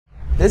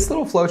This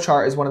little flow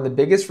chart is one of the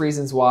biggest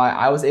reasons why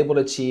I was able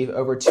to achieve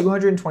over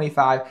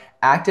 225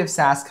 active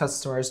SaaS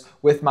customers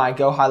with my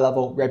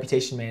GoHighLevel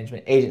reputation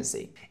management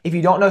agency. If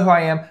you don't know who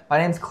I am, my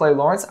name is Clay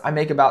Lawrence. I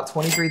make about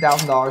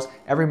 $23,000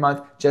 every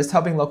month just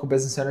helping local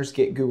business owners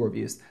get Google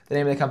reviews. The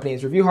name of the company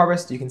is Review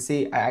Harvest. You can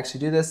see I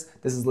actually do this.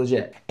 This is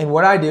legit. And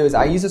what I do is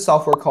I use a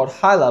software called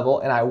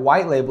HighLevel and I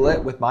white label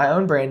it with my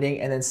own branding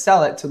and then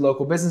sell it to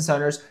local business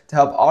owners to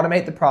help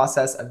automate the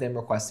process of them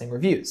requesting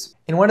reviews.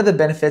 And one of the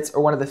benefits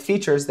or one of the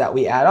features that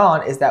we add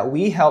on is that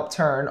we help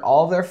turn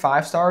all of their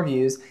 5-star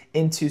reviews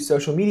into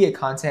social media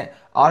content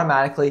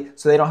automatically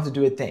so they don't have to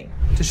do a thing.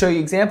 To show you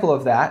an example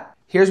of that,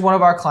 here's one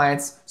of our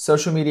clients'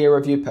 social media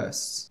review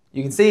posts.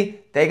 You can see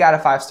they got a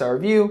 5-star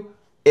review.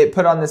 It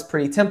put on this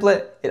pretty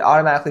template. It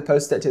automatically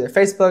posted it to their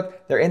Facebook,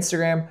 their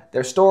Instagram,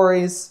 their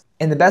stories.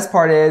 And the best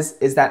part is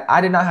that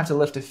I did not have to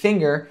lift a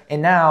finger.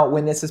 And now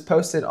when this is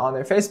posted on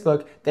their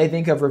Facebook, they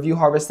think of Review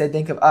Harvest, they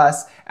think of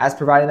us as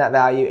providing that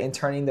value and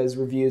turning those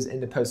reviews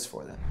into posts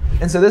for them.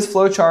 And so this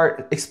flow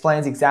chart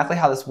explains exactly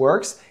how this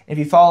works. If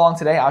you follow along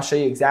today, I'll show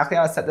you exactly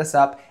how to set this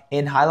up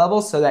in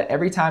HighLevel so that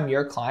every time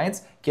your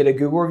clients get a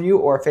Google review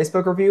or a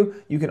Facebook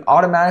review, you can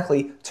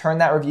automatically turn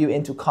that review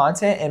into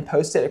content and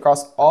post it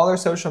across all their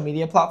social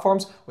media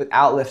platforms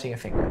without lifting a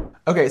finger.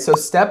 Okay, so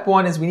step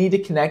one is we need to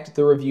connect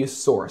the review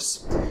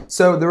source.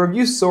 So the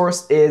review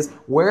source is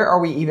where are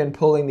we even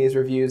pulling these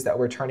reviews that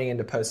we're turning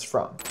into posts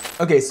from?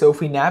 Okay, so if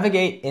we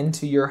navigate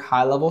into your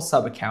HighLevel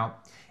sub account,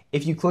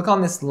 if you click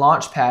on this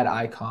Launchpad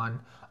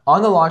icon,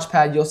 on the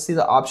Launchpad, you'll see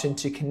the option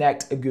to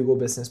connect a Google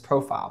Business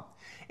Profile.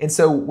 And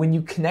so when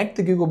you connect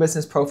the Google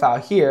Business Profile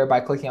here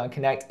by clicking on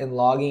connect and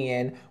logging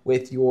in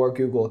with your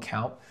Google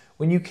account,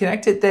 when you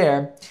connect it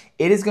there,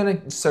 it is going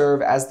to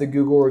serve as the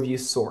Google review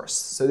source.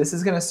 So this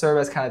is going to serve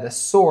as kind of the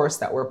source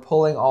that we're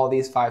pulling all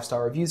these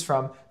 5-star reviews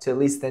from to at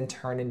least then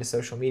turn into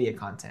social media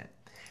content.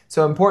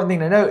 So important thing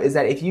to note is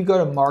that if you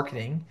go to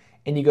marketing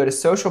and you go to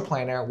social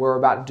planner, where we're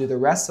about to do the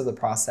rest of the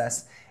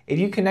process, if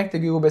you connect the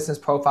Google Business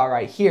Profile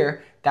right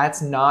here,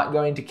 that's not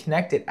going to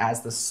connect it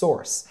as the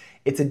source.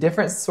 It's a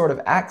different sort of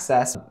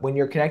access. When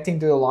you're connecting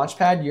through the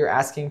Launchpad, you're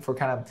asking for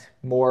kind of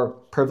more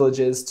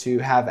privileges to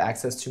have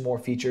access to more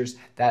features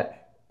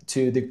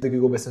to the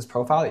Google Business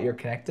Profile that you're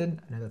connected.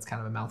 I know that's kind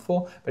of a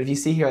mouthful, but if you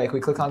see here, like we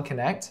click on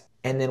connect,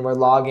 and then we're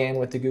log in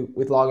with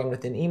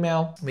an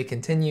email. We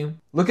continue.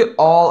 Look at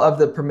all of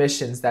the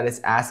permissions that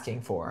it's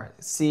asking for.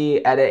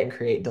 See, edit and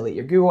create, delete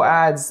your Google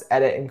ads,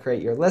 edit and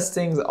create your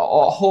listings, a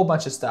whole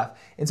bunch of stuff.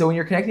 And so when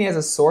you're connecting as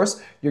a source,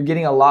 you're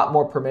getting a lot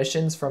more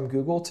permissions from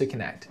Google to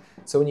connect.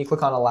 So when you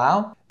click on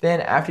allow,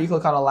 then after you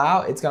click on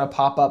allow, it's gonna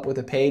pop up with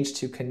a page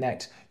to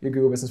connect your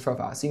Google Business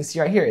Profile. So you can see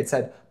right here, it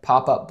said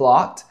pop-up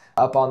blocked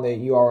up on the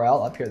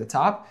URL up here at the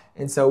top.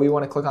 And so we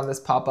want to click on this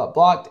pop-up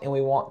blocked and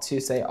we want to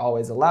say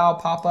always allow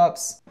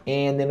pop-ups.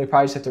 And then we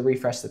probably just have to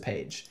refresh the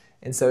page.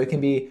 And so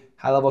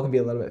HighLevel can be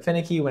a little bit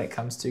finicky when it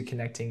comes to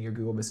connecting your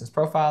Google Business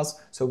Profiles.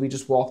 So we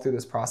just walk through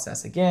this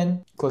process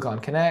again, click on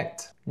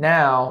connect.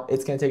 Now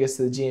it's going to take us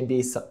to the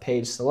GMB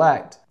page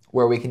select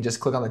where we can just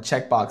click on the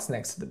checkbox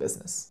next to the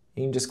business.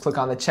 You can just click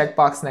on the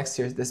checkbox next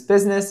to this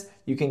business.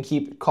 You can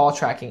keep call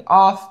tracking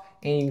off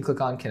and you can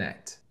click on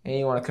connect. And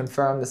you want to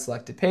confirm the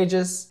selected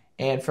pages.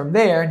 And from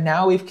there,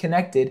 now we've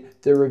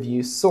connected the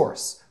review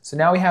source. So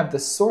now we have the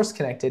source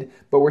connected,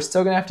 but we're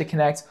still gonna have to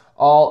connect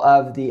all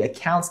of the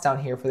accounts down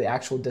here for the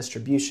actual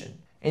distribution.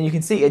 And you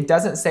can see it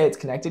doesn't say it's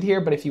connected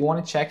here, but if you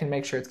wanna check and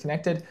make sure it's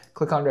connected,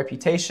 click on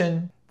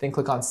reputation, then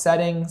click on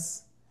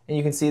settings, and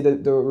you can see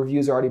that the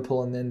reviews are already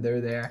pulling in, they're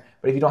there.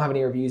 But if you don't have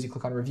any reviews, you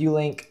click on review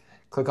link,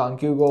 click on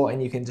Google,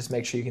 and you can just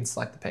make sure you can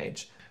select the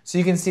page. So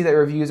you can see that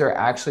reviews are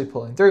actually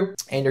pulling through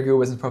and your Google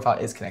Business Profile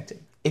is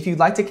connected. If you'd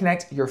like to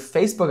connect your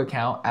Facebook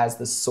account as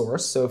the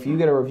source, so if you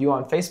get a review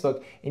on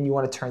Facebook and you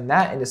want to turn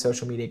that into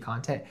social media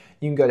content,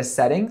 you can go to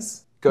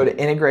settings, go to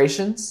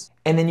integrations,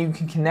 and then you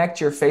can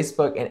connect your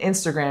Facebook and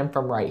Instagram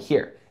from right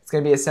here. It's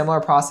going to be a similar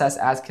process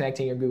as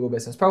connecting your Google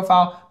Business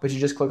Profile, but you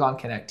just click on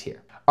connect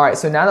here. All right,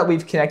 so now that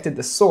we've connected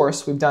the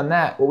source, we've done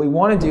that, what we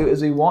want to do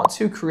is we want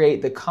to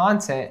create the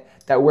content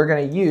that we're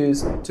going to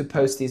use to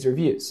post these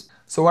reviews.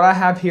 So what I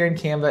have here in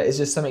Canva is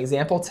just some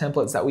example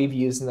templates that we've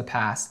used in the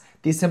past.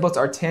 These templates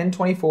are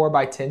 1024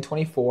 by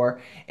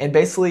 1024, and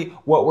basically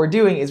what we're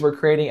doing is we're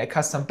creating a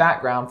custom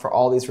background for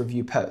all these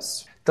review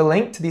posts. The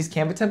link to these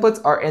Canva templates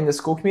are in the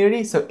school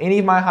community, so any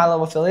of my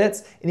HighLevel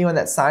affiliates, anyone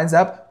that signs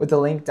up with the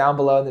link down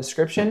below in the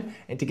description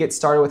and to get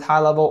started with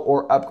HighLevel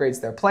or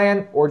upgrades their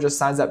plan or just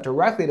signs up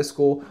directly to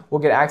school will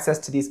get access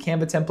to these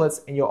Canva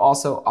templates, and you'll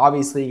also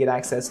obviously get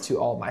access to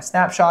all of my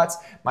snapshots,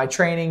 my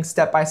training,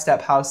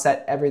 step-by-step how to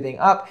set everything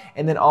up,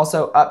 and then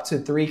also up to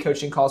 3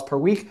 coaching calls per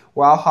week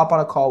where I'll hop on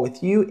a call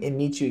with you and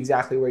meet you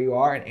exactly where you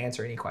are and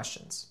answer any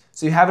questions.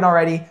 So if you haven't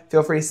already,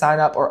 feel free to sign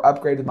up or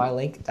upgrade with my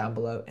link down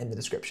below in the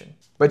description.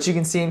 But you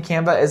can see in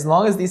Canva, as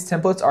long as these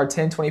templates are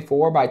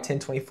 1024 by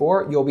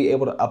 1024, you'll be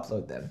able to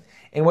upload them.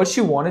 And what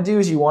you want to do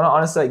is you want to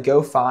honestly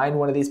go find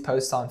one of these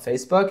posts on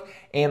Facebook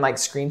and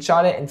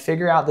screenshot it and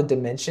figure out the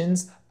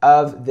dimensions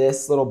of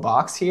this little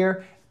box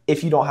here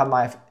if you don't have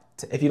my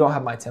if you don't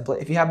have my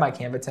template. If you have my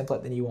Canva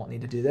template, then you won't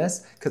need to do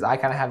this because I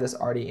kind of have this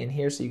already in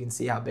here so you can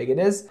see how big it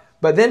is.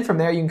 But then from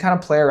there, you can kind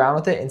of play around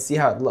with it and see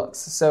how it looks.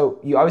 So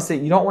you obviously,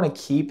 you don't want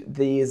to keep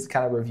these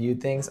kind of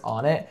reviewed things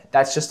on it.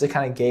 That's just to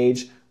kind of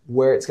gauge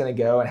where it's going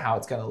to go and how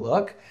it's going to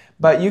look.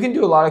 But you can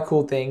do a lot of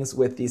cool things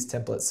with these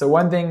templates. So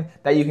one thing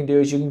that you can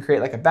do is you can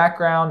create like a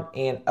background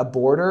and a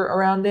border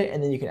around it,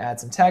 and then you can add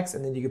some text,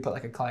 and then you can put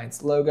like a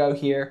client's logo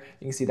here.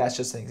 You can see that's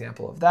just an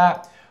example of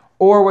that.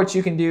 Or what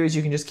you can do is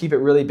you can just keep it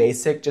really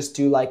basic, just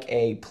do like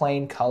a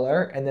plain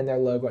color and then their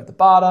logo at the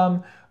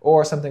bottom,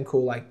 or something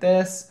cool like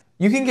this.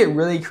 You can get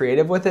really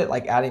creative with it,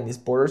 like adding these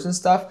borders and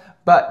stuff,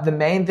 but the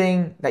main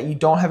thing that you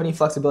don't have any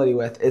flexibility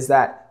with is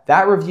that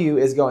review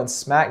is going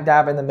smack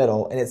dab in the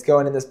middle and it's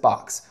going in this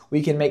box.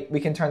 We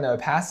can turn the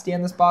opacity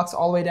in this box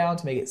all the way down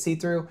to make it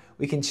see-through.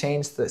 We can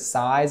change the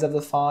size of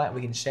the font.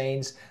 We can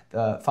change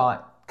the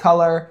font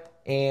color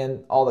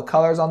and all the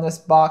colors on this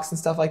box and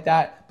stuff like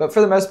that. But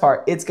for the most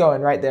part, it's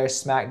going right there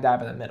smack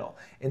dab in the middle.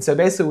 And so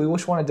basically we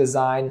just want to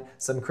design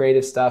some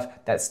creative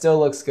stuff that still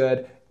looks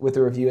good with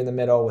the review in the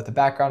middle with a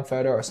background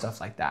photo or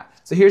stuff like that.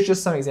 So here's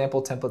just some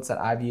example templates that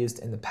I've used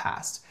in the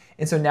past.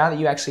 And so now that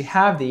you actually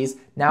have these,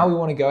 now we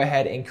want to go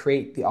ahead and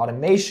create the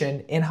automation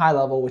in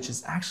HighLevel, which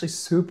is actually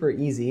super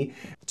easy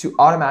to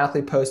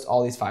automatically post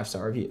all these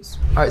 5-star reviews.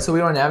 All right, so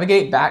we want to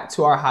navigate back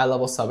to our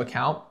HighLevel sub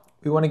account.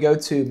 We want to go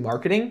to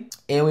marketing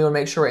and we want to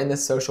make sure we're in the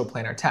social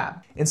planner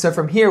tab. And so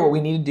from here, what we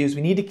need to do is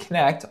we need to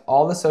connect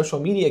all the social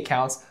media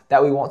accounts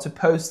that we want to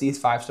post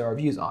these 5-star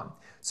reviews on.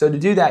 So to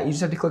do that, you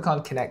just have to click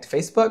on Connect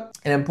Facebook.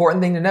 An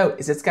important thing to note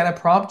is it's going to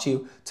prompt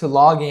you to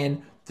log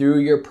in through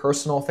your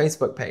personal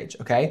Facebook page,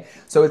 okay?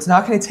 So it's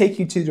not going to take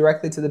you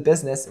directly to the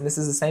business, and this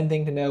is the same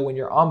thing to know when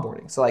you're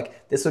onboarding. So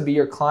like this would be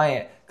your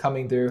client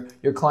coming through.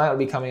 Your client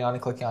would be coming on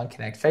and clicking on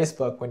Connect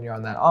Facebook when you're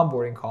on that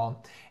onboarding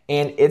call.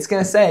 And it's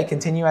going to say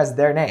continue as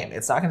their name.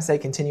 It's not going to say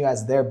continue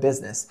as their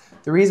business.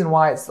 The reason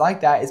why it's like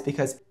that is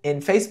because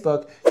in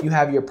Facebook, you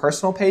have your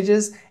personal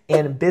pages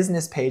and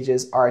business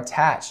pages are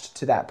attached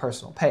to that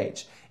personal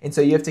page. And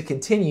so you have to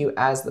continue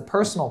as the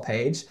personal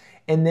page,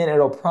 and then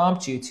it'll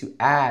prompt you to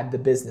add the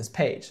business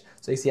page.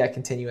 So you see I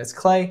continue as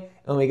Clay,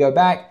 and we go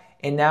back,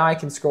 and now I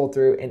can scroll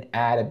through and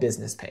add a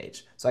business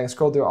page. So I can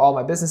scroll through all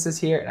my businesses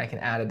here, and I can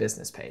add a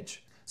business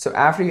page. So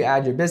after you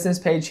add your business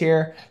page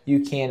here,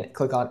 you can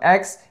click on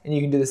X, and you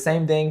can do the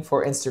same thing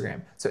for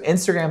Instagram. So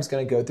Instagram is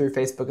going to go through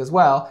Facebook as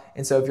well,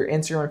 and so if your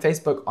Instagram and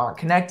Facebook aren't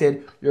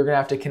connected, you're going to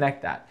have to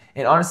connect that.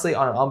 And honestly,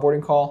 on an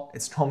onboarding call,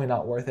 it's normally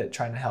not worth it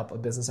trying to help a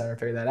business owner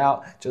figure that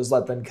out. Just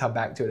let them come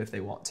back to it if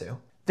they want to.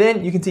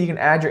 Then you can see you can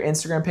add your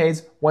Instagram page.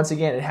 Once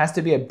again, it has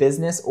to be a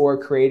business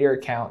or creator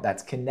account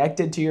that's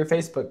connected to your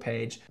Facebook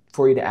page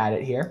for you to add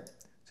it here.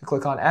 So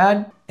click on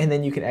Add, and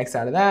then you can X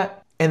out of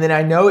that. And then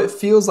I know it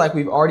feels like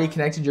we've already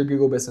connected your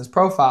Google Business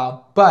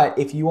Profile, but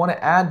if you want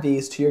to add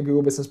these to your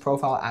Google Business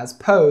Profile as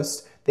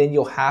posts, then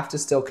you'll have to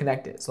still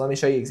connect it. So let me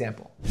show you an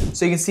example.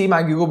 So you can see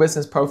my Google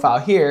Business Profile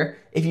here.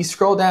 If you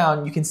scroll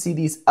down, you can see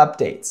these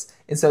updates.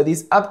 And so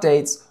these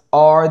updates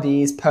are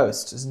these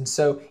posts. And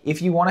so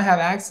if you want to have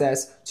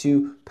access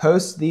to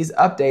post these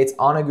updates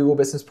on a Google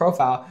Business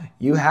Profile,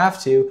 you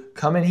have to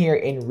come in here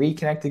and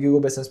reconnect the Google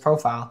Business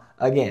Profile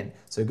again.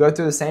 So go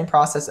through the same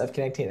process of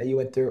connecting that you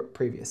went through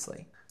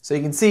previously. So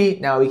you can see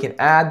now we can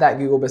add that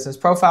Google Business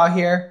Profile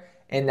here,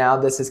 and now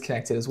this is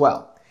connected as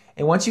well.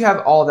 And once you have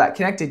all of that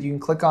connected, you can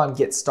click on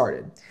Get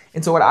Started.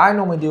 And so what I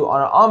normally do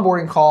on an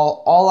onboarding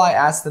call, all I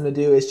ask them to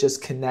do is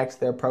just connect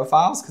their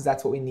profiles because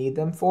that's what we need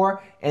them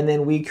for. And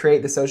then we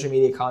create the social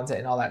media content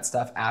and all that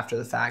stuff after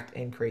the fact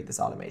and create this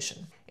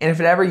automation. And if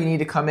ever you need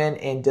to come in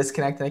and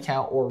disconnect an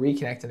account or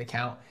reconnect an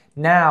account,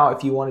 now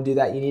if you want to do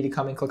that, you need to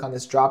come and click on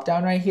this drop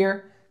down right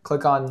here,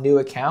 click on New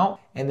Account,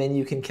 and then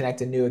you can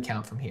connect a new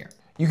account from here.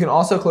 You can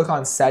also click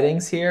on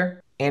Settings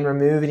here and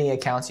remove any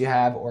accounts you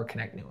have or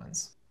connect new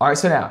ones. All right,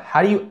 so now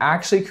how do you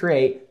actually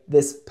create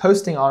this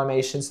posting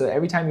automation so that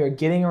every time you're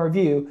getting a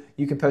review,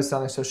 you can post it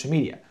on their social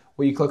media?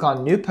 Well, you click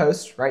on New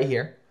Post right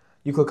here.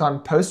 You click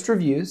on Post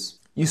Reviews.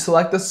 You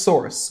select the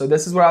source. So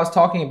this is what I was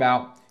talking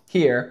about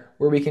here,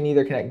 where we can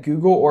either connect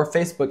Google or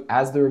Facebook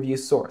as the review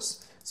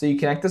source. So you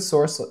connect the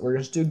source. We're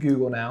going to do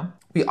Google now.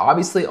 We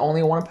obviously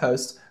only want to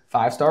post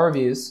 5-star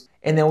reviews.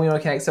 And then we want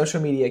to connect social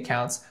media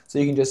accounts. So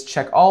you can just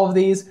check all of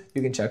these.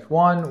 You can check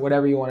one,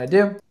 whatever you want to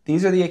do.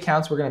 These are the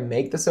accounts we're going to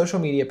make the social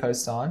media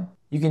posts on.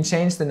 You can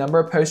change the number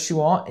of posts you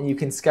want, and you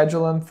can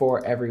schedule them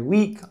for every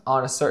week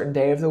on a certain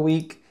day of the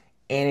week.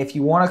 And if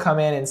you want to come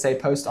in and say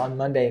post on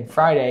Monday and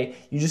Friday,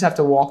 you just have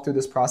to walk through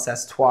this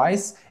process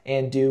twice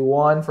and do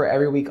one for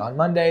every week on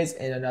Mondays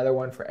and another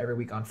one for every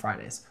week on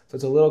Fridays. So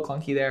it's a little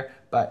clunky there,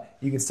 but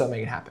you can still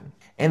make it happen.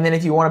 And then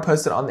if you want to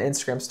post it on the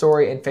Instagram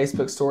story and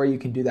Facebook story, you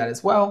can do that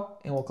as well.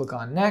 And we'll click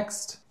on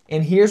Next.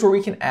 And here's where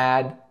we can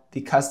add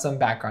the custom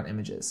background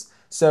images.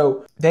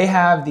 So they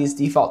have these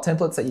default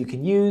templates that you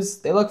can use.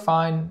 They look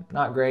fine,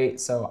 not great.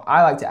 So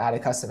I like to add a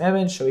custom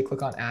image. So we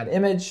click on Add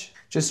Image.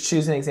 Just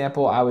choose an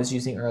example I was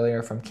using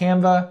earlier from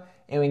Canva,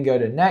 and we can go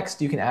to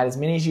Next. You can add as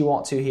many as you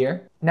want to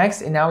here.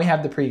 Next, and now we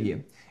have the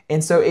preview.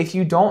 And so if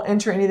you don't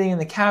enter anything in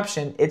the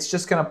caption, it's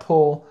just gonna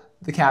pull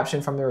the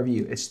caption from the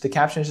review. The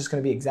caption is just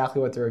gonna be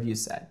exactly what the review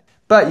said.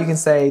 But you can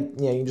say,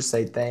 you can just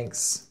say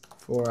thanks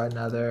for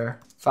another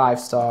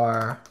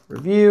 5-star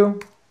review,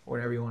 or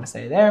whatever you wanna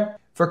say there.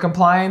 For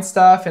compliance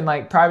stuff and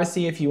like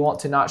privacy, if you want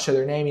to not show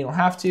their name, you don't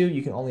have to.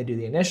 You can only do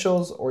the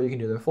initials, or you can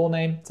do their full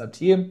name. It's up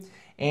to you.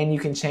 And you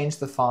can change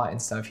the font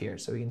and stuff here.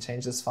 So we can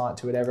change this font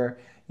to whatever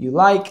you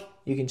like.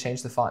 You can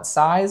change the font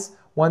size.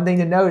 One thing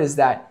to note is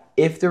that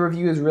if the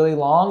review is really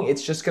long,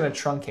 it's just gonna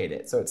truncate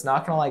it. So it's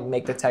not gonna like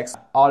make the text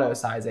auto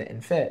size it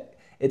and fit.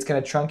 It's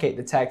gonna truncate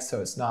the text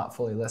so it's not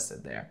fully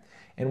listed there.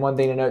 And one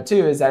thing to note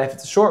too is that if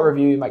it's a short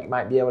review, you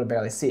might be able to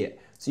barely see it.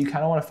 So you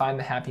kind of want to find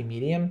the happy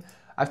medium.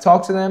 I've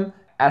talked to them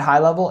at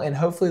HighLevel, and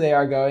hopefully they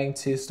are going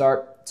to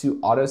start to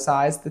auto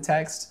size the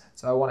text.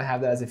 So I want to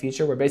have that as a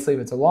feature where basically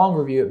if it's a long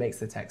review, it makes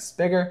the text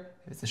bigger.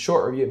 If it's a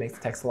short review, it makes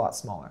the text a lot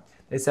smaller.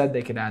 They said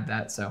they could add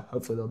that, so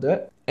hopefully they'll do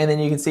it. And then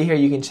you can see here,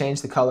 you can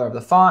change the color of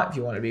the font if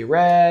you want it to be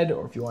red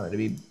or if you want it to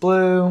be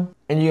blue.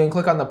 And you can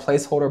click on the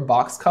placeholder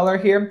box color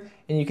here,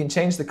 and you can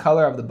change the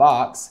color of the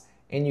box,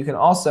 and you can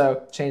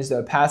also change the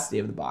opacity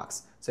of the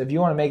box. So if you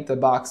want to make the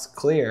box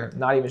clear,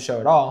 not even show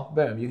it all,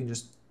 boom, you can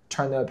just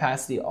turn the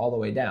opacity all the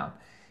way down.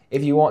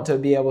 If you want to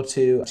be able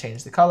to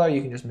change the color,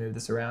 you can just move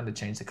this around to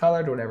change the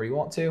color to whatever you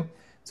want to.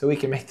 So we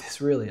can make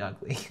this really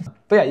ugly.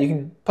 But yeah, you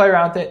can play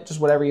around with it, just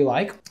whatever you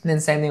like. And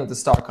then same thing with the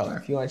star color.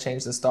 If you want to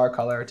change the star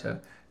color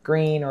to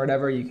green or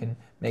whatever, you can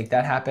make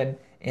that happen.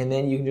 And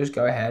then you can just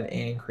go ahead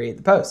and create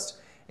the post.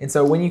 And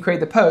so when you create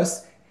the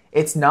post,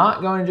 it's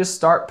not going to just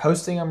start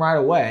posting them right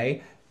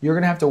away. You're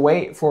gonna have to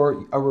wait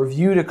for a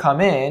review to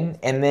come in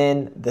and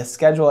then the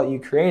schedule that you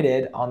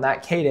created on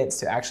that cadence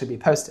to actually be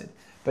posted.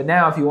 But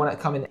now if you wanna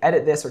come and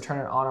edit this or turn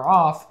it on or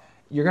off,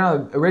 you're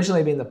gonna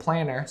originally be in the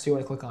planner, so you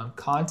wanna click on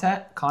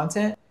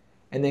content,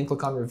 and then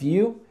click on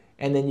review,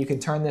 and then you can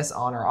turn this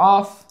on or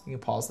off. You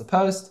can pause the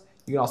post.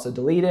 You can also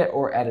delete it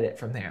or edit it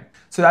from there.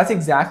 So that's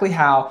exactly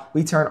how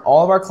we turn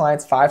all of our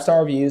clients'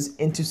 5-star reviews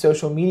into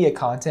social media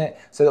content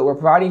so that we're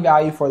providing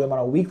value for them on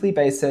a weekly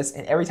basis.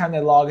 And every time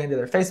they log into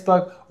their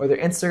Facebook or their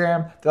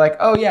Instagram, they're like,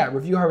 oh yeah,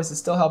 Review Harvest is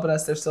still helping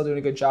us. They're still doing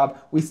a good job.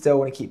 We still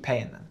want to keep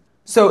paying them.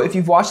 So if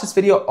you've watched this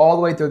video all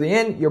the way through the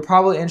end, you're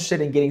probably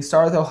interested in getting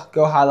started with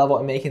GoHighLevel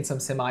and making some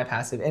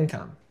semi-passive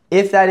income.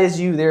 If that is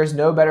you, there's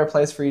no better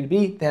place for you to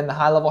be than the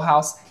HighLevel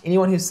House.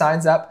 Anyone who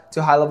signs up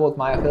to HighLevel with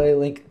my affiliate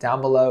link down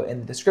below in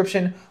the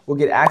description will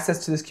get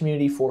access to this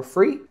community for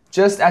free,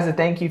 just as a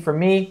thank you from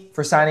me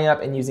for signing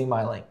up and using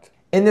my link.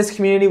 In this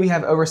community, we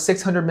have over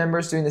 600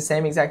 members doing the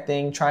same exact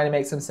thing, trying to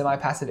make some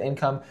semi-passive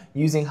income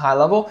using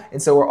HighLevel. And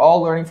so we're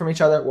all learning from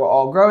each other, we're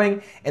all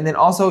growing. And then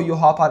also you'll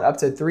hop on up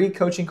to 3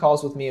 coaching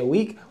calls with me a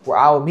week where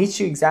I will meet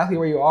you exactly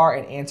where you are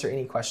and answer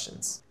any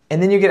questions.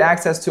 And then you get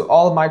access to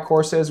all of my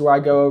courses where I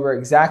go over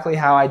exactly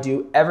how I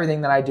do everything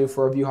that I do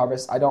for Review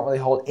Harvest. I don't really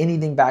hold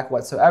anything back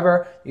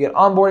whatsoever. You get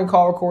onboarding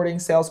call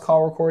recordings, sales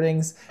call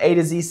recordings, A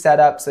to Z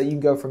setup so you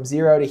can go from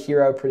 0 to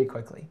hero pretty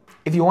quickly.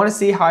 If you want to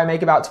see how I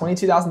make about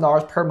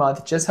 $22,000 per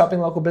month just helping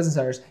local business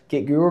owners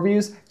get Google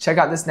reviews, check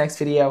out this next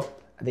video.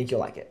 I think you'll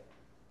like it.